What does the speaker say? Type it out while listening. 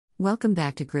Welcome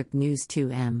back to Grip News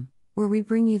 2M, where we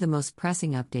bring you the most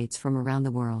pressing updates from around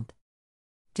the world.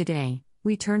 Today,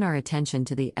 we turn our attention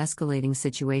to the escalating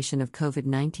situation of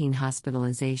COVID-19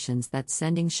 hospitalizations that's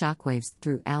sending shockwaves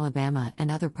through Alabama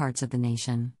and other parts of the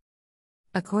nation.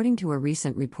 According to a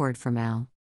recent report from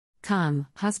Al.com,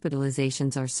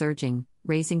 hospitalizations are surging,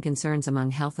 raising concerns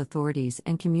among health authorities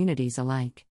and communities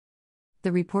alike.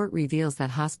 The report reveals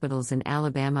that hospitals in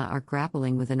Alabama are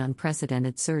grappling with an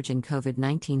unprecedented surge in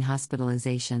COVID-19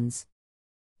 hospitalizations.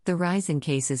 The rise in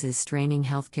cases is straining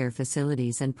healthcare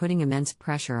facilities and putting immense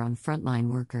pressure on frontline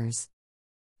workers.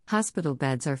 Hospital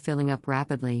beds are filling up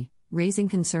rapidly, raising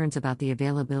concerns about the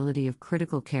availability of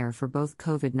critical care for both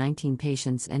COVID-19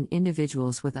 patients and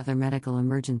individuals with other medical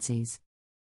emergencies.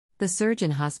 The surge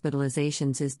in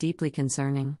hospitalizations is deeply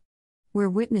concerning. We're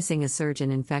witnessing a surge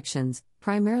in infections,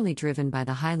 primarily driven by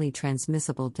the highly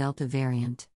transmissible Delta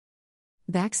variant.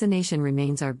 Vaccination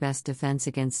remains our best defense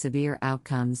against severe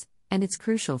outcomes, and it's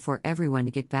crucial for everyone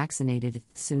to get vaccinated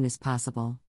as soon as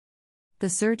possible. The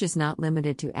surge is not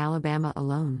limited to Alabama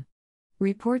alone.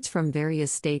 Reports from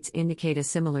various states indicate a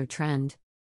similar trend.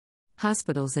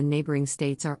 Hospitals in neighboring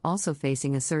states are also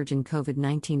facing a surge in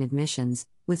COVID-19 admissions,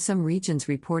 with some regions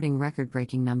reporting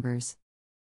record-breaking numbers.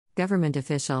 Government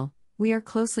official: We are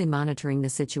closely monitoring the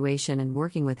situation and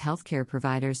working with healthcare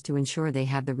providers to ensure they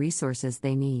have the resources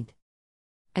they need.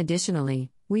 Additionally,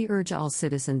 we urge all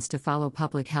citizens to follow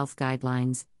public health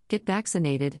guidelines, get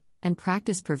vaccinated, and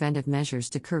practice preventive measures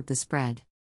to curb the spread.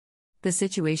 The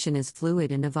situation is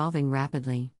fluid and evolving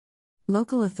rapidly.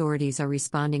 Local authorities are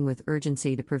responding with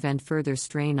urgency to prevent further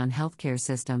strain on healthcare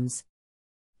systems.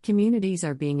 Communities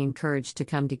are being encouraged to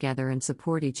come together and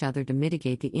support each other to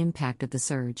mitigate the impact of the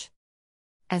surge.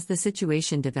 As the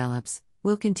situation develops,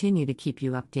 we'll continue to keep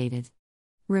you updated.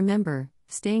 Remember,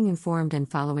 staying informed and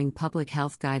following public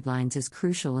health guidelines is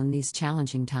crucial in these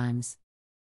challenging times.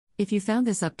 If you found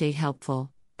this update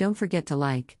helpful, don't forget to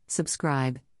like,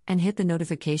 subscribe, and hit the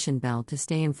notification bell to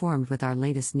stay informed with our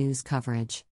latest news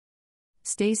coverage.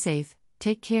 Stay safe,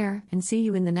 take care, and see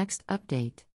you in the next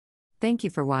update. Thank you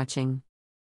for watching.